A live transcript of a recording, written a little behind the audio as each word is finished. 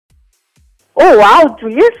Oh wow,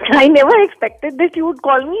 Julius, I never expected that you would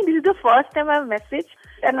call me. This is the first time I've messaged.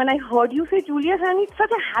 And when I heard you say Julius, and it's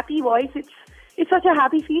such a happy voice, it's such a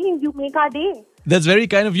happy feeling. You make our day. That's very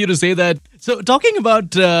kind of you to say that. So, talking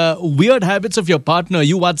about weird habits of your partner,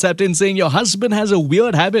 you WhatsApped in saying your husband has a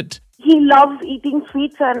weird habit. He loves eating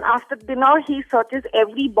sweets, and after dinner, he searches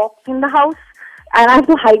every box in the house. And I have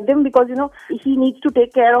to hide them because, he needs to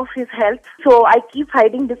take care of his health. So I keep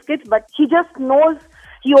hiding biscuits, but he just knows.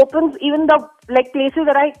 He opens even the places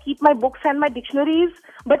where I keep my books and my dictionaries,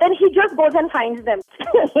 but then he just goes and finds them.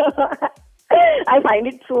 I find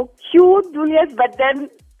it so cute, Julius, but then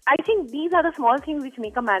I think these are the small things which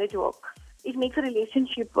make a marriage work. It makes a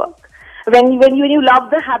relationship work. When you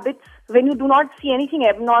love the habits, when you do not see anything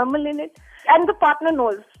abnormal in it, and the partner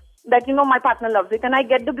knows that, my partner loves it, and I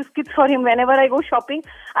get the biscuits for him whenever I go shopping.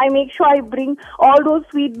 I make sure I bring all those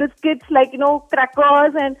sweet biscuits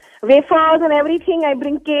crackers and wafers and everything. I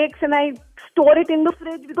bring cakes and I store it in the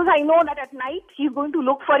fridge because I know that at night he's going to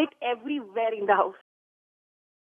look for it everywhere in the house.